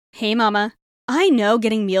Hey mama, I know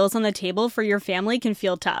getting meals on the table for your family can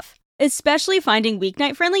feel tough, especially finding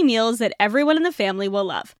weeknight-friendly meals that everyone in the family will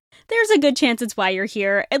love. There's a good chance it's why you're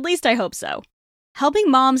here, at least I hope so.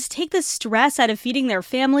 Helping moms take the stress out of feeding their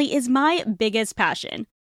family is my biggest passion.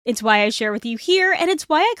 It's why I share with you here, and it's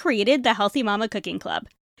why I created the Healthy Mama Cooking Club.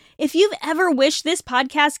 If you've ever wished this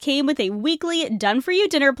podcast came with a weekly done-for-you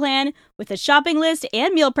dinner plan with a shopping list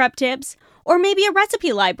and meal prep tips, or maybe a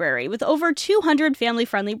recipe library with over 200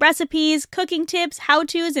 family-friendly recipes, cooking tips,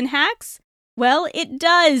 how-tos, and hacks, well, it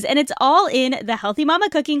does, and it's all in the Healthy Mama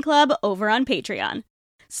Cooking Club over on Patreon.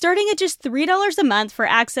 Starting at just $3 a month for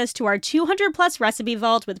access to our 200-plus recipe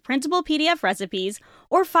vault with printable PDF recipes,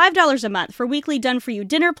 or $5 a month for weekly done-for-you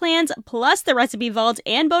dinner plans, plus the recipe vault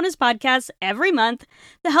and bonus podcasts every month,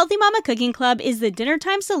 the Healthy Mama Cooking Club is the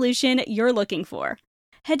dinnertime solution you're looking for.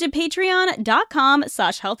 Head to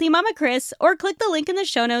patreon.com/healthymamachris or click the link in the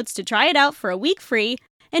show notes to try it out for a week free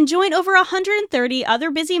and join over 130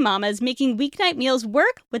 other busy mamas making weeknight meals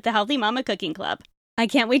work with the Healthy Mama Cooking Club. I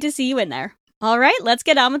can't wait to see you in there. All right, let's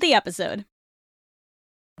get on with the episode.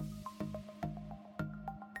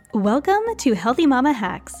 Welcome to Healthy Mama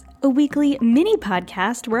Hacks, a weekly mini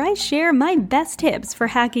podcast where I share my best tips for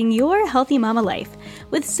hacking your healthy mama life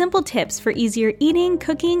with simple tips for easier eating,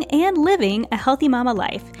 cooking, and living a healthy mama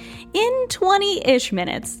life in 20-ish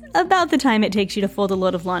minutes, about the time it takes you to fold a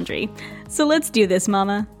load of laundry. So let's do this,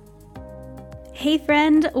 mama. Hey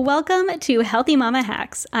friend, welcome to Healthy Mama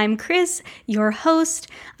Hacks. I'm Chris, your host.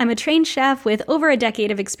 I'm a trained chef with over a decade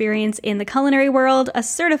of experience in the culinary world, a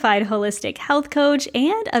certified holistic health coach,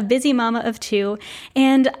 and a busy mama of two.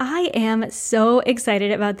 And I am so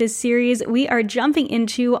excited about this series. We are jumping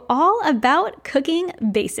into all about cooking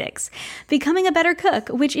basics, becoming a better cook,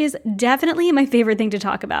 which is definitely my favorite thing to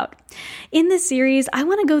talk about. In this series, I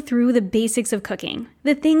want to go through the basics of cooking,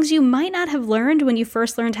 the things you might not have learned when you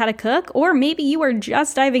first learned how to cook, or maybe you are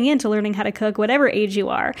just diving into learning how to cook, whatever age you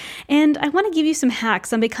are. And I want to give you some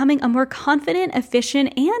hacks on becoming a more confident,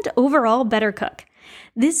 efficient, and overall better cook.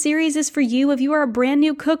 This series is for you if you are a brand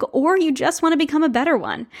new cook or you just want to become a better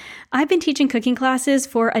one. I've been teaching cooking classes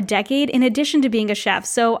for a decade in addition to being a chef,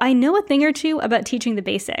 so I know a thing or two about teaching the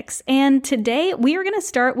basics. And today we are going to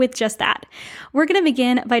start with just that. We're going to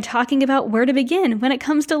begin by talking about where to begin when it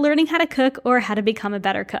comes to learning how to cook or how to become a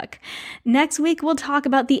better cook. Next week, we'll talk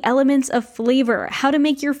about the elements of flavor, how to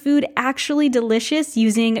make your food actually delicious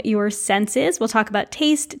using your senses. We'll talk about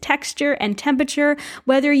taste, texture, and temperature,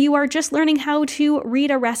 whether you are just learning how to read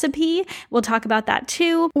a recipe, we'll talk about that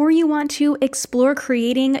too, or you want to explore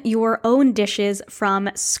creating your own dishes from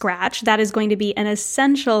scratch. That is going to be an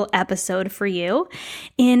essential episode for you.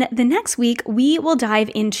 In the next week, we will dive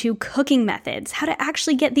into cooking methods, how to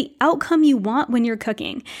actually get the outcome you want when you're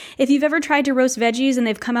cooking. If you've ever tried to roast veggies and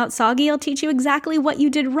they've come out soggy, I'll teach you exactly what you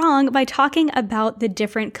did wrong by talking about the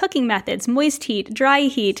different cooking methods, moist heat, dry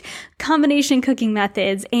heat, combination cooking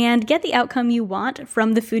methods, and get the outcome you want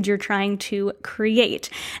from the food you're trying to create.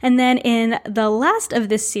 And then in the last of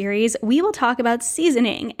this series, we will talk about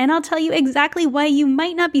seasoning, and I'll tell you exactly why you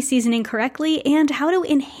might not be seasoning correctly and how to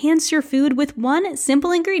enhance your food with one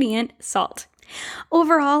simple ingredient, salt.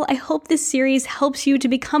 Overall, I hope this series helps you to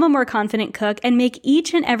become a more confident cook and make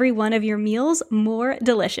each and every one of your meals more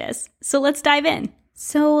delicious. So let's dive in.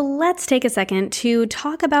 So let's take a second to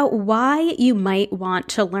talk about why you might want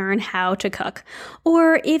to learn how to cook.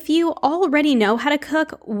 Or if you already know how to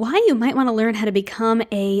cook, why you might want to learn how to become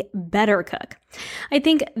a better cook. I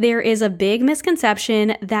think there is a big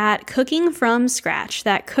misconception that cooking from scratch,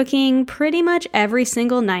 that cooking pretty much every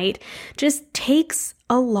single night just takes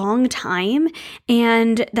a long time,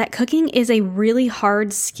 and that cooking is a really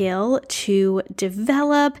hard skill to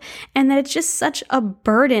develop, and that it's just such a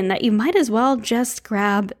burden that you might as well just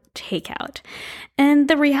grab takeout. And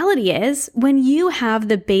the reality is, when you have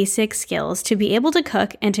the basic skills to be able to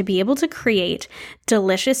cook and to be able to create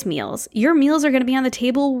delicious meals, your meals are going to be on the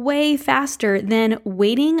table way faster than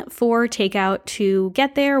waiting for takeout to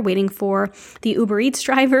get there, waiting for the Uber Eats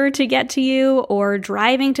driver to get to you, or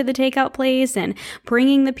driving to the takeout place and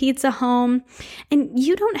bringing the pizza home. And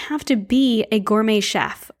you don't have to be a gourmet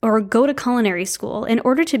chef or go to culinary school in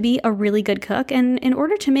order to be a really good cook and in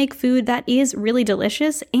order to make food that is really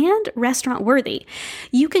delicious and restaurant worthy.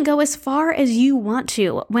 You can go as far as you want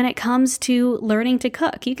to when it comes to learning to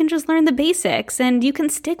cook. You can just learn the basics and and you can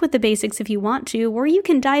stick with the basics if you want to, or you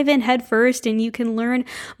can dive in head first and you can learn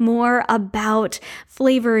more about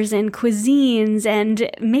flavors and cuisines and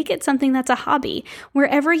make it something that's a hobby.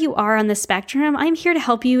 Wherever you are on the spectrum, I'm here to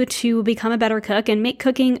help you to become a better cook and make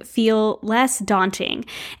cooking feel less daunting,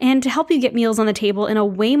 and to help you get meals on the table in a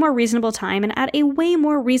way more reasonable time and at a way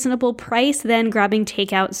more reasonable price than grabbing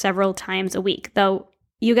takeout several times a week. Though,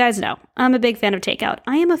 you guys know, I'm a big fan of takeout.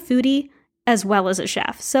 I am a foodie as well as a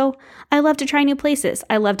chef. So I love to try new places.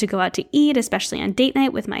 I love to go out to eat, especially on date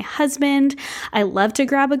night with my husband. I love to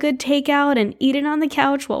grab a good takeout and eat it on the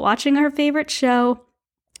couch while watching our favorite show.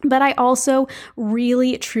 But I also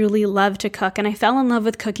really, truly love to cook. And I fell in love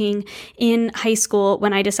with cooking in high school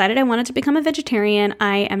when I decided I wanted to become a vegetarian.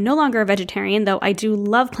 I am no longer a vegetarian, though I do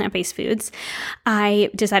love plant-based foods. I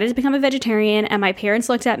decided to become a vegetarian, and my parents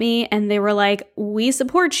looked at me and they were like, we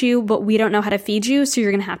support you, but we don't know how to feed you, so you're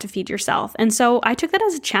going to have to feed yourself. And so I took that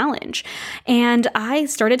as a challenge, and I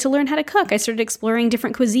started to learn how to cook. I started exploring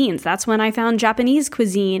different cuisines. That's when I found Japanese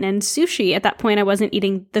cuisine and sushi. At that point, I wasn't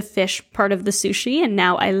eating the fish part of the sushi, and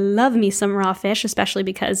now I love me some raw fish, especially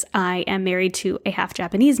because I am married to a half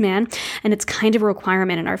Japanese man, and it's kind of a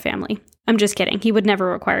requirement in our family. I'm just kidding. He would never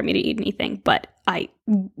require me to eat anything, but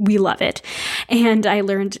we love it. And I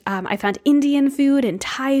learned, I found Indian food and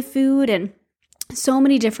Thai food and so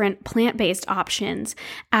many different plant-based options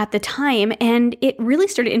at the time, and it really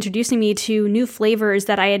started introducing me to new flavors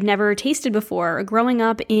that I had never tasted before. Growing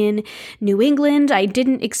up in New England, I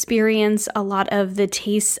didn't experience a lot of the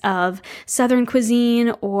tastes of Southern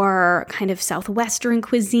cuisine or kind of Southwestern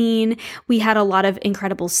cuisine. We had a lot of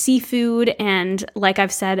incredible seafood, and like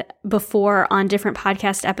I've said before on different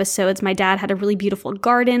podcast episodes, my dad had a really beautiful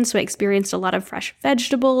garden, so I experienced a lot of fresh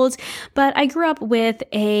vegetables. But I grew up with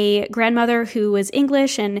a grandmother who was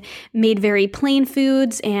English and made very plain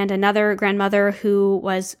foods, and another grandmother who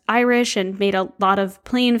was Irish and made a lot of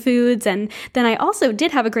plain foods. And then I also did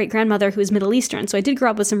have a great grandmother who was Middle Eastern. So I did grow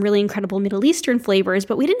up with some really incredible Middle Eastern flavors,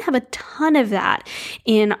 but we didn't have a ton of that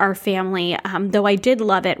in our family, though I did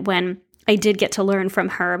love it when I did get to learn from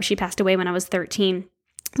her. She passed away when I was 13.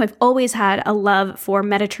 So I've always had a love for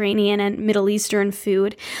Mediterranean and Middle Eastern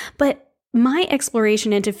food, but my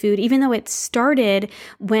exploration into food, even though it started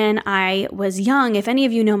when I was young, if any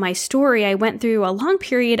of you know my story, I went through a long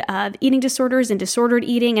period of eating disorders and disordered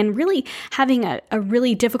eating and really having a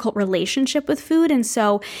really difficult relationship with food. And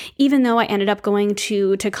so even though I ended up going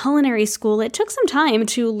to culinary school, it took some time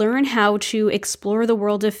to learn how to explore the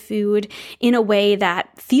world of food in a way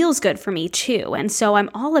that feels good for me too. And so I'm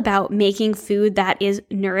all about making food that is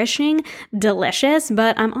nourishing, delicious,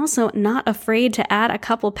 but I'm also not afraid to add a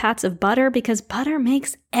couple pats of butter, because butter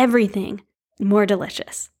makes everything more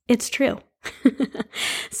delicious. It's true.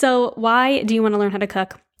 So why do you want to learn how to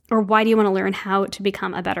cook? Or why do you want to learn how to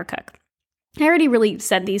become a better cook? I already really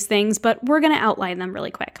said these things, but we're going to outline them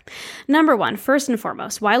really quick. Number one, first and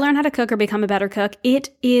foremost, why learn how to cook or become a better cook?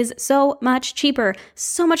 It is so much cheaper,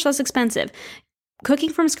 so much less expensive.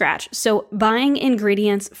 Cooking from scratch, so buying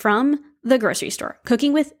ingredients from the grocery store,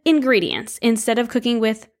 cooking with ingredients instead of cooking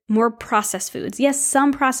with more processed foods. Yes,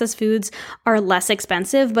 some processed foods are less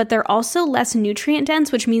expensive, but they're also less nutrient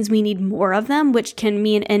dense, which means we need more of them, which can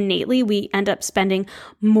mean innately we end up spending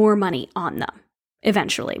more money on them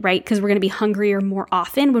eventually, right? Because we're going to be hungrier more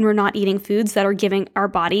often when we're not eating foods that are giving our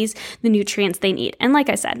bodies the nutrients they need. And like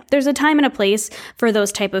I said, there's a time and a place for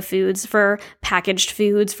those type of foods, for packaged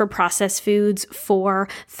foods, for processed foods, for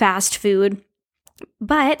fast food.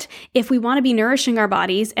 But if we want to be nourishing our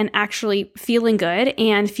bodies and actually feeling good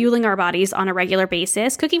and fueling our bodies on a regular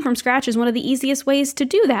basis, cooking from scratch is one of the easiest ways to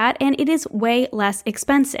do that, and it is way less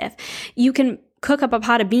expensive. You can cook up a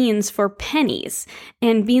pot of beans for pennies,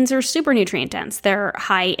 and beans are super nutrient dense. They're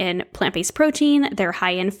high in plant-based protein, they're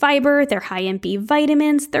high in fiber, they're high in B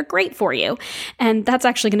vitamins, they're great for you. And that's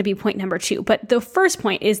actually going to be point number 2. But the first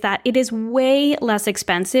point is that it is way less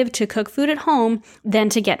expensive to cook food at home than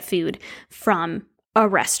to get food from a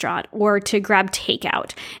restaurant or to grab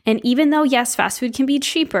takeout. And even though, yes, fast food can be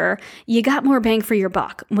cheaper, you got more bang for your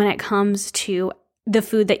buck when it comes to the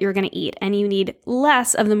food that you're going to eat. And you need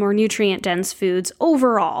less of the more nutrient-dense foods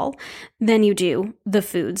overall than you do the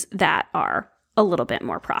foods that are a little bit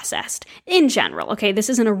more processed in general. Okay, this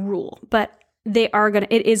isn't a rule, but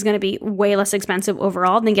it is going to be way less expensive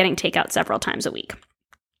overall than getting takeout several times a week.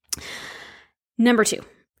 Number 2,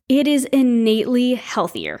 it is innately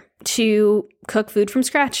healthier to cook food from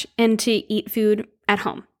scratch and to eat food at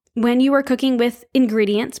home. When you are cooking with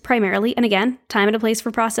ingredients primarily, and again, time and a place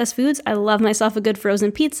for processed foods, I love myself a good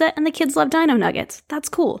frozen pizza and the kids love dino nuggets. That's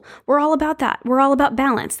cool. We're all about that. We're all about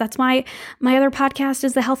balance. That's why my other podcast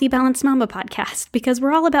is the Healthy Balanced Mama podcast, because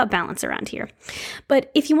we're all about balance around here.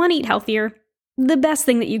 But if you want to eat healthier, the best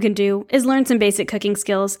thing that you can do is learn some basic cooking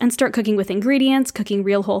skills and start cooking with ingredients, cooking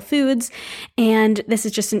real whole foods. And this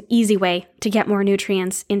is just an easy way to get more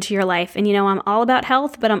nutrients into your life. And I'm all about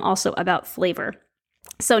health, but I'm also about flavor.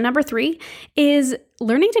 So number 3 is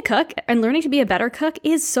learning to cook and learning to be a better cook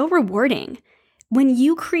is so rewarding. When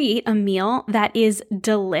you create a meal that is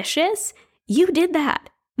delicious, you did that.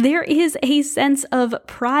 There is a sense of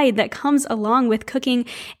pride that comes along with cooking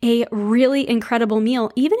a really incredible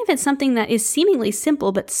meal, even if it's something that is seemingly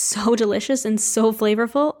simple but so delicious and so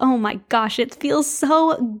flavorful. Oh my gosh, it feels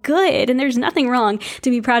so good. And there's nothing wrong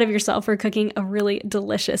to be proud of yourself for cooking a really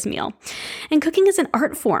delicious meal. And cooking is an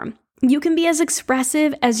art form. You can be as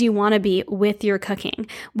expressive as you want to be with your cooking,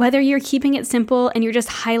 whether you're keeping it simple and you're just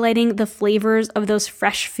highlighting the flavors of those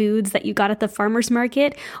fresh foods that you got at the farmer's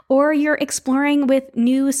market, or you're exploring with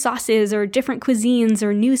new sauces or different cuisines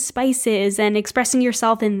or new spices and expressing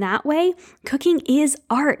yourself in that way. Cooking is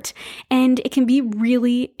art and it can be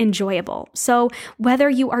really enjoyable. So whether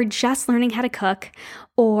you are just learning how to cook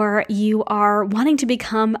or you are wanting to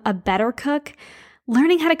become a better cook,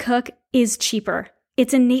 learning how to cook is cheaper.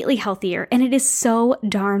 It's innately healthier and it is so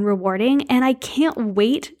darn rewarding, and I can't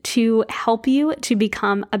wait to help you to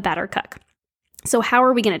become a better cook. So how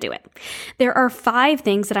are we going to do it? There are 5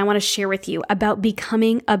 things that I want to share with you about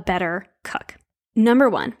becoming a better cook. Number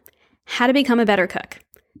 1, how to become a better cook.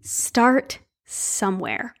 Start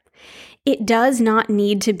somewhere. It does not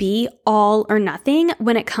need to be all or nothing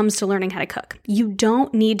when it comes to learning how to cook. You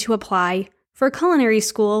don't need to apply for culinary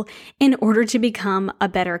school in order to become a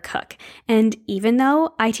better cook. And even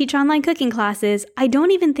though I teach online cooking classes, I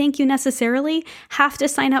don't even think you necessarily have to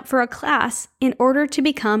sign up for a class in order to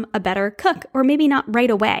become a better cook, or maybe not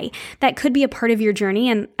right away. That could be a part of your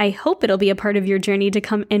journey, and I hope it'll be a part of your journey to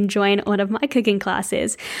come and join one of my cooking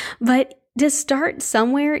classes. But to start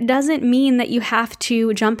somewhere doesn't mean that you have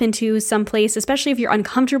to jump into some place, especially if you're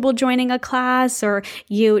uncomfortable joining a class or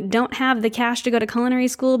you don't have the cash to go to culinary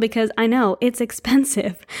school, because I know it's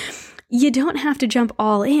expensive. You don't have to jump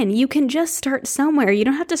all in. You can just start somewhere. You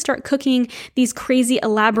don't have to start cooking these crazy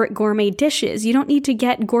elaborate gourmet dishes. You don't need to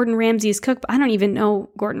get Gordon Ramsay's cookbook. I don't even know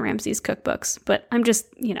Gordon Ramsay's cookbooks, but I'm just,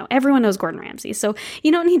 everyone knows Gordon Ramsay. So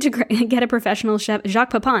you don't need to get a professional chef,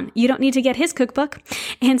 Jacques Pepin. You don't need to get his cookbook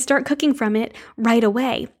and start cooking from it right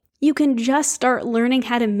away. You can just start learning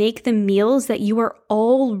how to make the meals that you are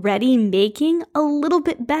already making a little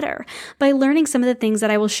bit better by learning some of the things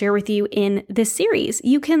that I will share with you in this series.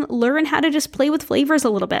 You can learn how to just play with flavors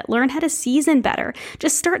a little bit, learn how to season better.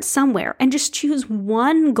 Just start somewhere and just choose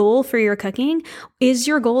one goal for your cooking. Is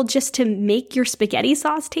your goal just to make your spaghetti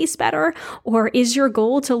sauce taste better? Or is your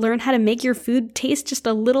goal to learn how to make your food taste just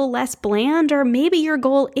a little less bland? Or maybe your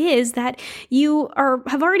goal is that you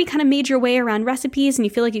have already kind of made your way around recipes and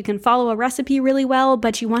you feel like you can follow a recipe really well,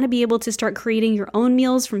 but you want to be able to start creating your own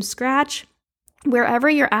meals from scratch. Wherever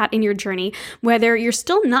you're at in your journey, whether you're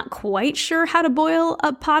still not quite sure how to boil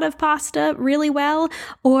a pot of pasta really well,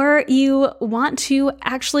 or you want to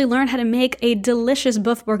actually learn how to make a delicious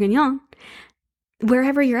boeuf bourguignon,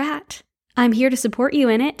 wherever you're at, I'm here to support you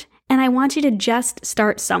in it, and I want you to just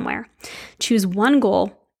start somewhere. Choose one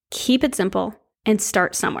goal, keep it simple, and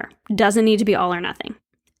start somewhere. Doesn't need to be all or nothing.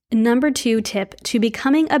 Number 2 tip to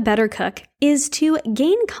becoming a better cook is to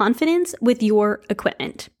gain confidence with your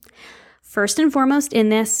equipment. First and foremost in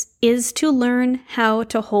this is to learn how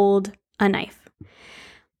to hold a knife.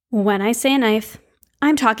 When I say a knife,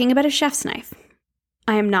 I'm talking about a chef's knife.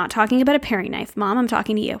 I am not talking about a paring knife. Mom, I'm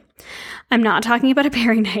talking to you. I'm not talking about a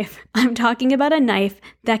paring knife. I'm talking about a knife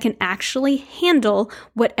that can actually handle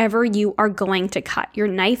whatever you are going to cut. Your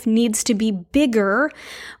knife needs to be bigger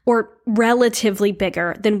or relatively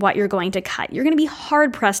bigger than what you're going to cut. You're going to be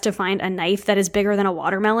hard-pressed to find a knife that is bigger than a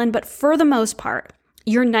watermelon, but for the most part,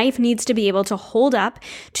 your knife needs to be able to hold up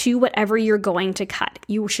to whatever you're going to cut.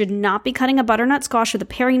 You should not be cutting a butternut squash with a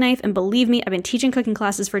paring knife. And believe me, I've been teaching cooking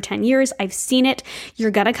classes for 10 years. I've seen it. You're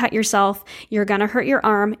going to cut yourself. You're going to hurt your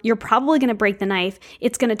arm. You're probably going to break the knife.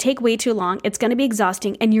 It's going to take way too long. It's going to be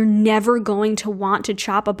exhausting. And you're never going to want to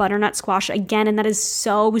chop a butternut squash again. And that is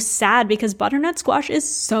so sad because butternut squash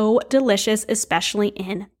is so delicious, especially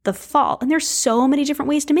in the fall. And there's so many different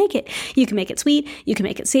ways to make it. You can make it sweet. You can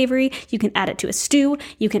make it savory. You can add it to a stew.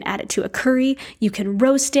 You can add it to a curry. You can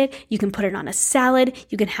roast it. You can put it on a salad.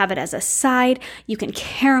 You can have it as a side. You can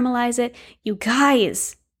caramelize it. You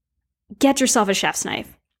guys, get yourself a chef's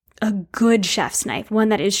knife. a good chef's knife, one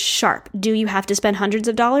that is sharp. Do you have to spend hundreds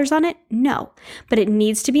of dollars on it? No, but it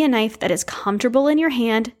needs to be a knife that is comfortable in your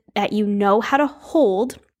hand, that you know how to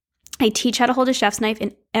hold. I teach how to hold a chef's knife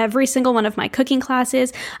in every single one of my cooking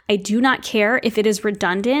classes. I do not care if it is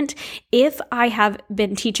redundant. If I have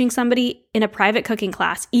been teaching somebody in a private cooking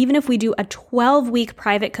class, even if we do a 12-week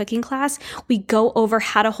private cooking class, we go over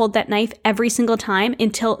how to hold that knife every single time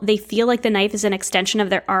until they feel like the knife is an extension of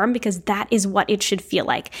their arm, because that is what it should feel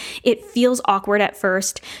like. It feels awkward at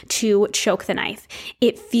first to choke the knife.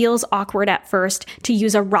 It feels awkward at first to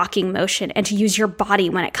use a rocking motion and to use your body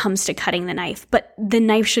when it comes to cutting the knife, but the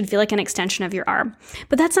knife should feel like an extension of your arm.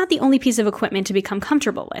 But that's not the only piece of equipment to become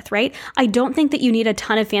comfortable with, right? I don't think that you need a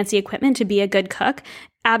ton of fancy equipment to be a good cook.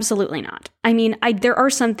 Absolutely not. I mean, there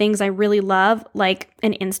are some things I really love, like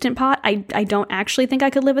an Instant Pot. I don't actually think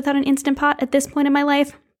I could live without an Instant Pot at this point in my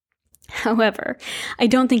life. However, I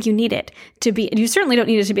don't think you need it to be, you certainly don't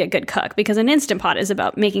need it to be a good cook, because an Instant Pot is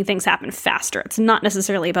about making things happen faster. It's not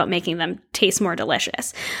necessarily about making them taste more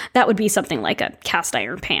delicious. That would be something like a cast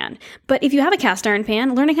iron pan. But if you have a cast iron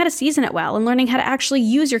pan, learning how to season it well and learning how to actually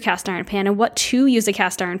use your cast iron pan and what to use a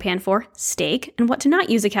cast iron pan for, steak, and what to not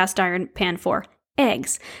use a cast iron pan for,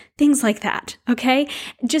 eggs, things like that, okay?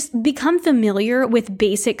 Just become familiar with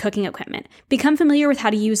basic cooking equipment. Become familiar with how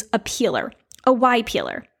to use a peeler, a Y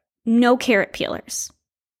peeler. No carrot peelers.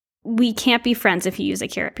 We can't be friends if you use a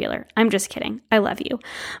carrot peeler. I'm just kidding. I love you.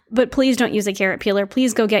 But please don't use a carrot peeler.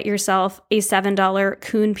 Please go get yourself a $7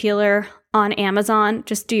 Coon peeler on Amazon.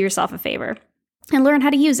 Just do yourself a favor and learn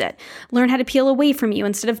how to use it. Learn how to peel away from you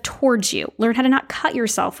instead of towards you. Learn how to not cut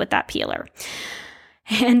yourself with that peeler.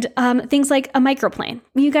 And things like a microplane.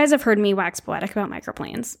 You guys have heard me wax poetic about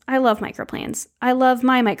microplanes. I love microplanes. I love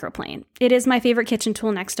my microplane. It is my favorite kitchen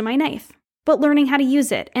tool next to my knife. But learning how to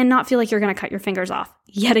use it and not feel like you're going to cut your fingers off.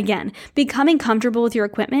 Yet again, becoming comfortable with your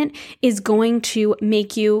equipment is going to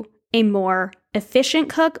make you a more efficient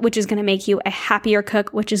cook, which is going to make you a happier cook,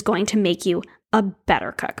 which is going to make you a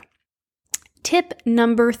better cook. Tip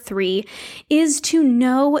number 3 is to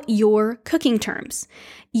know your cooking terms.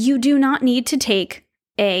 You do not need to take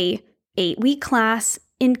a 8-week class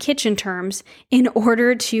in kitchen terms in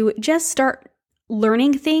order to just start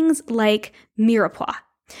learning things like mirepoix.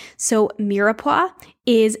 So mirepoix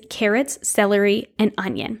is carrots, celery, and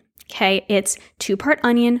onion. Okay, it's 2-part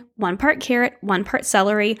onion, 1 part carrot, 1 part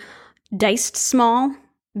celery, diced small,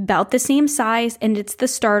 about the same size, and it's the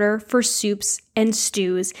starter for soups and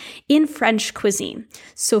stews in French cuisine.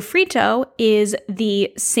 Sofrito is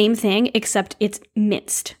the same thing, except it's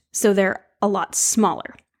minced, so they're a lot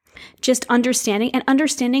smaller. Just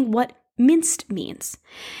understanding what minced means,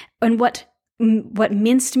 and what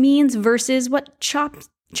minced means versus what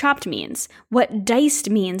chopped means, what diced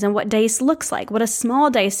means and what dice looks like, what a small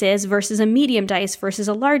dice is versus a medium dice versus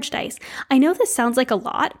a large dice. I know this sounds like a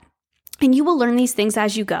lot, and you will learn these things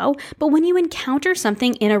as you go, but when you encounter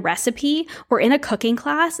something in a recipe or in a cooking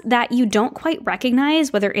class that you don't quite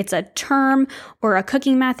recognize, whether it's a term or a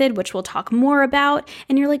cooking method, which we'll talk more about,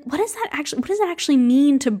 and you're like, what does that actually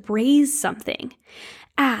mean to braise something?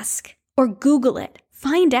 Ask or Google it.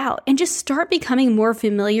 Find out and just start becoming more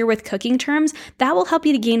familiar with cooking terms. That will help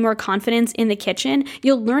you to gain more confidence in the kitchen.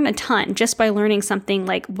 You'll learn a ton just by learning something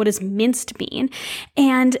like, what does minced mean?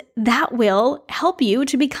 And that will help you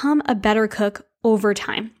to become a better cook over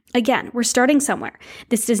time. Again, we're starting somewhere.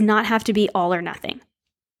 This does not have to be all or nothing.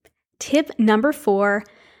 Tip number 4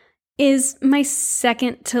 is my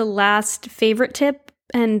second to last favorite tip,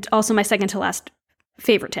 and also my second to last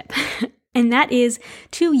favorite tip. And that is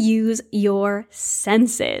to use your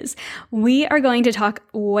senses. We are going to talk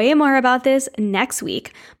way more about this next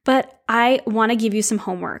week, but I want to give you some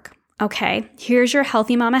homework. Okay, here's your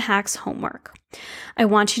Healthy Mama Hacks homework. I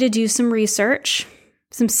want you to do some research,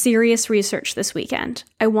 some serious research this weekend.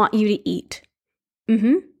 I want you to eat.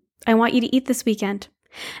 I want you to eat this weekend,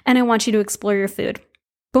 and I want you to explore your food.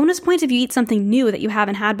 Bonus points if you eat something new that you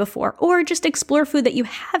haven't had before, or just explore food that you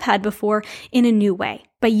have had before in a new way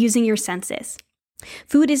by using your senses.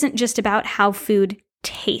 Food isn't just about how food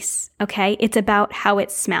tastes, okay? It's about how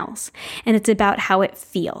it smells, and it's about how it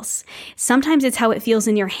feels. Sometimes it's how it feels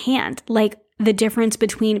in your hand, like the difference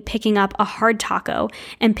between picking up a hard taco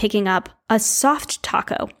and picking up a soft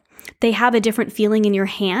taco. They have a different feeling in your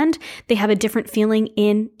hand. They have a different feeling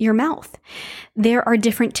in your mouth. There are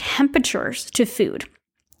different temperatures to food.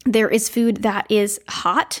 There is food that is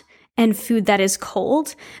hot and food that is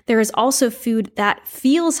cold. There is also food that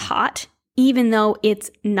feels hot, even though it's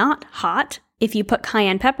not hot. If you put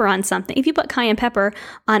cayenne pepper on something, if you put cayenne pepper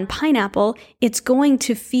on pineapple, it's going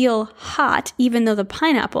to feel hot, even though the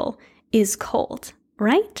pineapple is cold,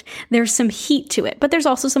 right? There's some heat to it, but there's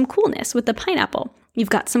also some coolness with the pineapple. You've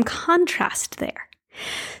got some contrast there.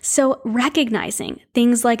 So recognizing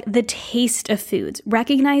things like the taste of foods,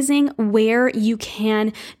 recognizing where you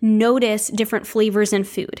can notice different flavors in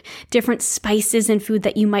food, different spices in food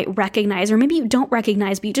that you might recognize, or maybe you don't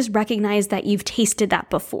recognize, but you just recognize that you've tasted that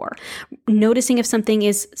before. Noticing if something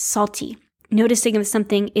is salty, noticing if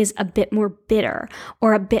something is a bit more bitter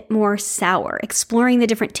or a bit more sour, exploring the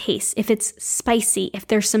different tastes, if it's spicy, if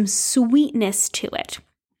there's some sweetness to it,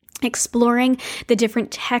 exploring the different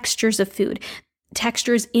textures of food,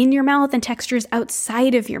 textures in your mouth and textures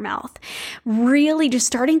outside of your mouth. Really just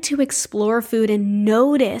starting to explore food and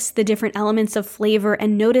notice the different elements of flavor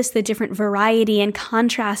and notice the different variety and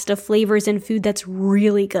contrast of flavors in food that's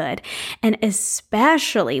really good. And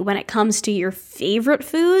especially when it comes to your favorite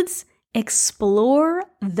foods, explore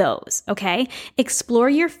those, okay? Explore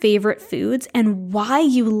your favorite foods and why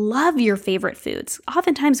you love your favorite foods.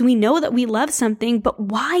 Oftentimes we know that we love something, but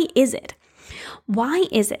why is it? Why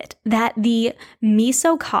is it that the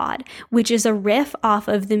miso cod, which is a riff off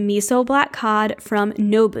of the miso black cod from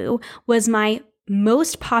Nobu, was my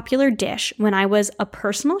most popular dish when I was a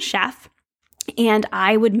personal chef? And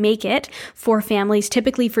I would make it for families,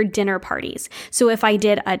 typically for dinner parties. So if I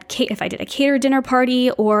did a catered dinner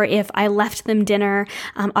party, or if I left them dinner,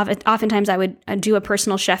 oftentimes I would do a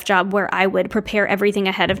personal chef job where I would prepare everything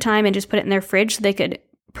ahead of time and just put it in their fridge so they could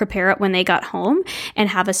prepare it when they got home and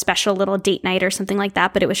have a special little date night or something like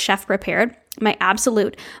that. But it was chef prepared. My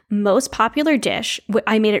absolute most popular dish,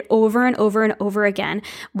 I made it over and over and over again,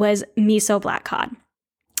 was miso black cod.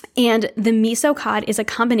 And the miso cod is a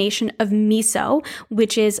combination of miso,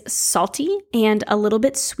 which is salty and a little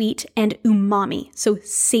bit sweet, and umami, so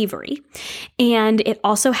savory. And it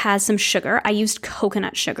also has some sugar. I used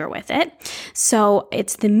coconut sugar with it. So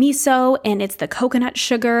it's the miso and it's the coconut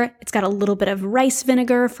sugar. It's got a little bit of rice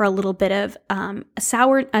vinegar for a little bit of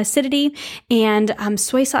sour acidity, and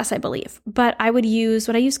soy sauce, I believe. But would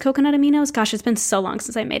I use coconut aminos? Gosh, it's been so long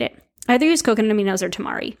since I made it. I either use coconut aminos or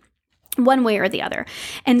tamari. One way or the other.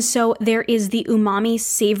 And so there is the umami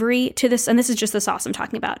savory to this, and this is just the sauce I'm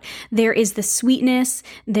talking about. There is the sweetness,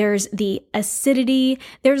 there's the acidity,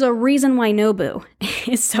 there's a reason why Nobu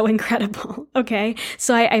is so incredible, okay?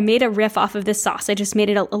 So I made a riff off of this sauce. I just made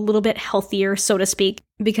it a little bit healthier, so to speak,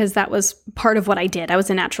 because that was part of what I did. I was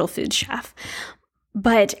a natural food chef.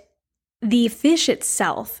 But the fish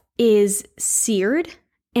itself is seared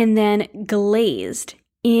and then glazed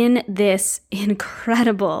in this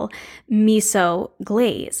incredible miso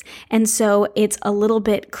glaze. And so it's a little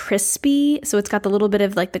bit crispy. So it's got the little bit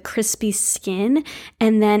of like the crispy skin,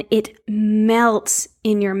 and then it melts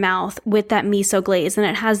in your mouth with that miso glaze, and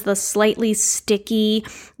it has the slightly sticky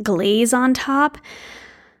glaze on top.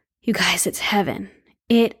 You guys, it's heaven.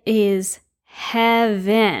 It is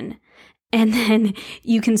heaven. And then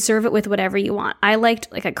you can serve it with whatever you want. I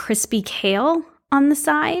liked like a crispy kale on the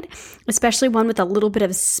side, especially one with a little bit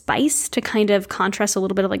of spice to kind of contrast a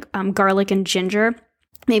little bit of like garlic and ginger,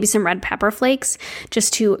 maybe some red pepper flakes,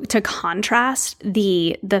 just to contrast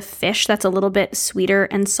the fish that's a little bit sweeter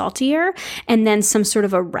and saltier, and then some sort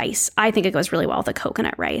of a rice. I think it goes really well with the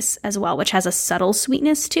coconut rice as well, which has a subtle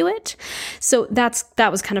sweetness to it. So that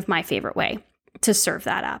was kind of my favorite way to serve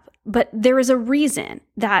that up. But there is a reason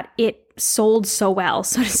that it sold so well,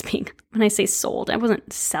 so to speak. When I say sold, I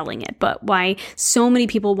wasn't selling it, but why so many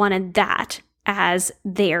people wanted that as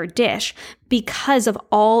their dish, because of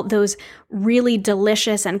all those really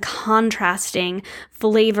delicious and contrasting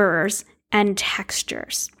flavors and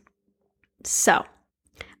textures. So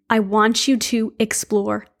I want you to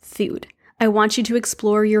explore food. I want you to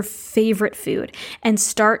explore your favorite food and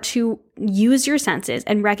start to use your senses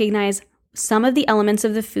and recognize some of the elements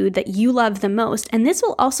of the food that you love the most. And this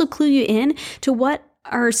will also clue you in to what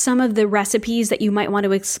are some of the recipes that you might want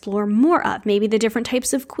to explore more of. Maybe the different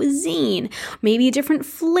types of cuisine, maybe different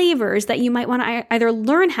flavors that you might want to either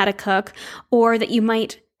learn how to cook, or that you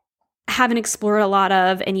might haven't explored a lot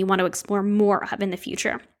of and you want to explore more of in the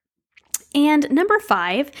future. And number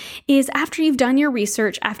 5 is, after you've done your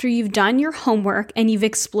research, after you've done your homework and you've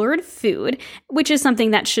explored food, which is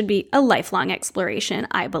something that should be a lifelong exploration,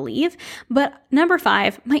 I believe. But number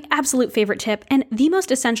 5, my absolute favorite tip, and the most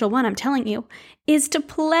essential one, I'm telling you, is to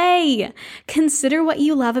play. Consider what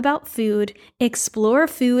you love about food, explore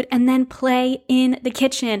food, and then play in the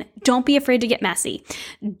kitchen. Don't be afraid to get messy.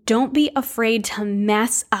 Don't be afraid to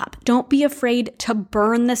mess up. Don't be afraid to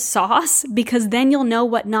burn the sauce, because then you'll know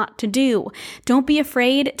what not to do. Don't be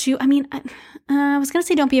afraid to, I was going to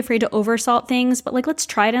say don't be afraid to oversalt things, but like let's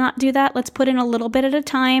try to not do that. Let's put in a little bit at a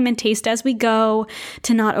time and taste as we go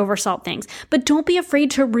to not oversalt things. But don't be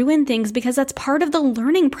afraid to ruin things because that's part of the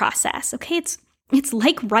learning process, okay? It's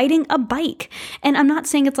like riding a bike. And I'm not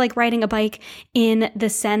saying it's like riding a bike in the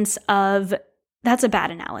sense of that's a bad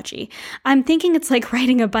analogy. I'm thinking it's like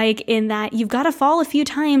riding a bike in that you've got to fall a few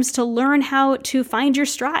times to learn how to find your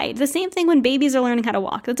stride. The same thing when babies are learning how to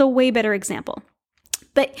walk. That's a way better example.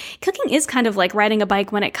 But cooking is kind of like riding a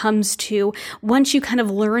bike when it comes to once you kind of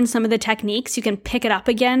learn some of the techniques, you can pick it up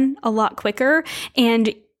again a lot quicker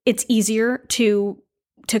and it's easier to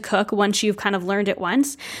cook once you've kind of learned it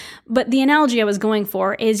once. But the analogy I was going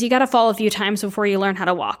for is you got to fall a few times before you learn how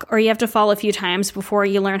to walk, or you have to fall a few times before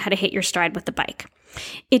you learn how to hit your stride with the bike.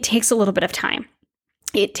 It takes a little bit of time.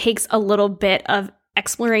 It takes a little bit of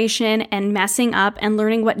exploration and messing up and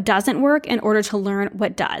learning what doesn't work in order to learn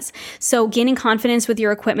what does. So gaining confidence with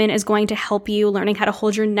your equipment is going to help you. Learning how to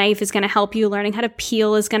hold your knife is going to help you. Learning how to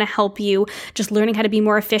peel is going to help you. Just learning how to be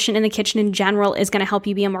more efficient in the kitchen in general is going to help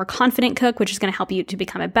you be a more confident cook, which is going to help you to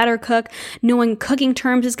become a better cook. Knowing cooking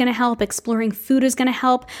terms is going to help. Exploring food is going to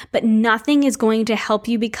help. But nothing is going to help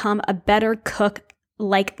you become a better cook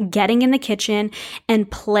like getting in the kitchen and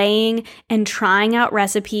playing and trying out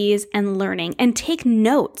recipes and learning and take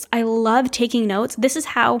notes. I love taking notes. This is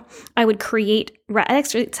how I would create,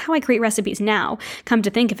 it's how I create recipes now, come to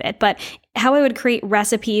think of it, but how I would create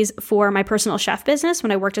recipes for my personal chef business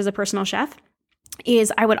when I worked as a personal chef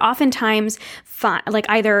is I would oftentimes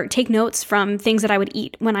either take notes from things that I would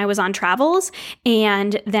eat when I was on travels,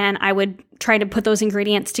 and then I would try to put those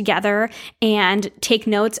ingredients together and take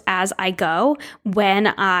notes as I go when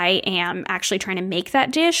I am actually trying to make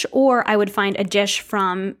that dish, or I would find a dish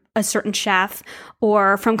from a certain chef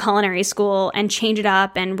or from culinary school and change it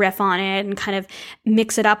up and riff on it and kind of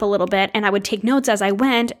mix it up a little bit. And I would take notes as I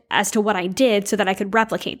went as to what I did so that I could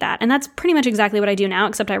replicate that. And that's pretty much exactly what I do now,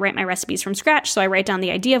 except I write my recipes from scratch. So I write down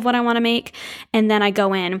the idea of what I want to make, and then I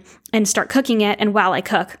go in and start cooking it. And while I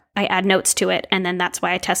cook, I add notes to it. And then that's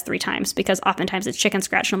why I test 3 times, because oftentimes it's chicken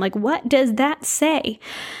scratch. And I'm like, what does that say?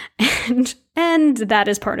 And that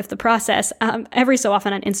is part of the process. Every so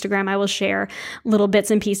often on Instagram, I will share little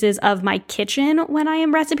bits and pieces of my kitchen when I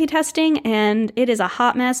am recipe testing. And it is a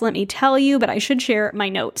hot mess, let me tell you, but I should share my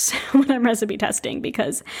notes when I'm recipe testing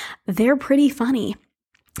because they're pretty funny.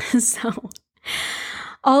 So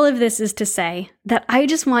all of this is to say that I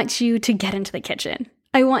just want you to get into the kitchen.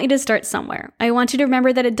 I want you to start somewhere. I want you to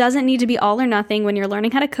remember that it doesn't need to be all or nothing when you're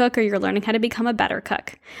learning how to cook or you're learning how to become a better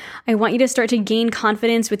cook. I want you to start to gain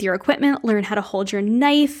confidence with your equipment, learn how to hold your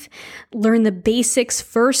knife, learn the basics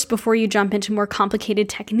first before you jump into more complicated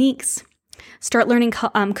techniques. Start learning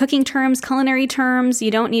cooking terms, culinary terms.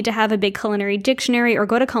 You don't need to have a big culinary dictionary or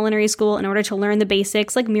go to culinary school in order to learn the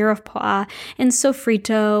basics like mirepoix and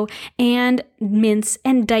sofrito and mince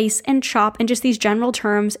and dice and chop and just these general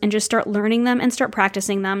terms, and just start learning them and start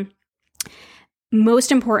practicing them.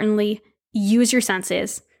 Most importantly, use your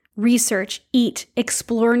senses. Research, eat,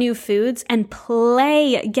 explore new foods, and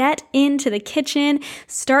play. Get into the kitchen,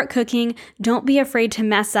 start cooking. Don't be afraid to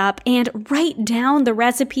mess up, and write down the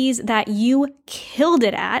recipes that you killed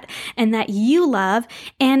it at and that you love,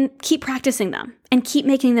 and keep practicing them and keep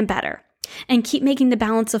making them better. And keep making the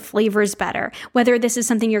balance of flavors better. Whether this is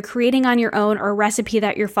something you're creating on your own or a recipe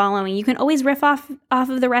that you're following, you can always riff off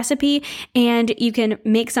of the recipe, and you can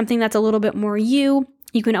make something that's a little bit more you.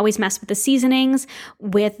 You can always mess with the seasonings,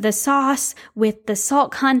 with the sauce, with the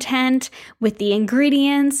salt content, with the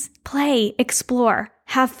ingredients. Play, explore,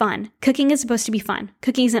 have fun. Cooking is supposed to be fun.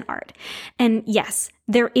 Cooking is an art. And yes,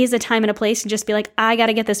 there is a time and a place to just be like, I got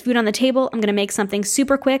to get this food on the table. I'm going to make something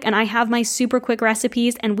super quick. And I have my super quick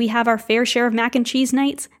recipes, and we have our fair share of mac and cheese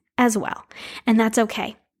nights as well. And that's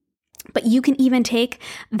okay. But you can even take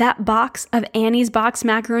that box of Annie's Box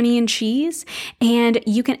macaroni and cheese, and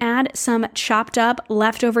you can add some chopped up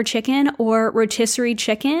leftover chicken or rotisserie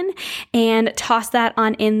chicken and toss that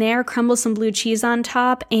on in there, crumble some blue cheese on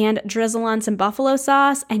top, and drizzle on some buffalo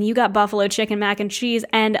sauce, and you got buffalo chicken mac and cheese.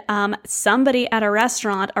 And somebody at a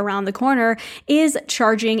restaurant around the corner is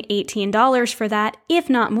charging $18 for that, if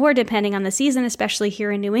not more, depending on the season, especially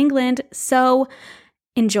here in New England. So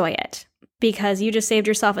enjoy it, because you just saved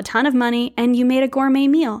yourself a ton of money and you made a gourmet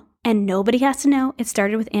meal, and nobody has to know it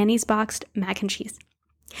started with Annie's Boxed mac and cheese.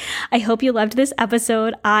 I hope you loved this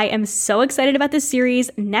episode. I am so excited about this series.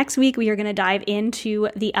 Next week, we are going to dive into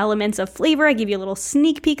the elements of flavor. I give you a little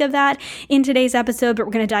sneak peek of that in today's episode, but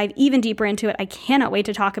we're going to dive even deeper into it. I cannot wait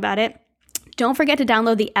to talk about it. Don't forget to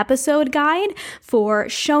download the episode guide for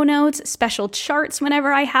show notes, special charts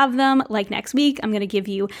whenever I have them. Like next week, I'm going to give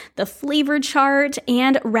you the flavor chart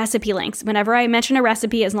and recipe links. Whenever I mention a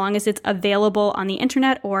recipe, as long as it's available on the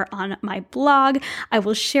internet or on my blog, I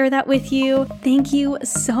will share that with you. Thank you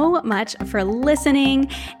so much for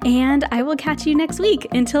listening, and I will catch you next week.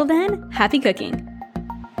 Until then, happy cooking.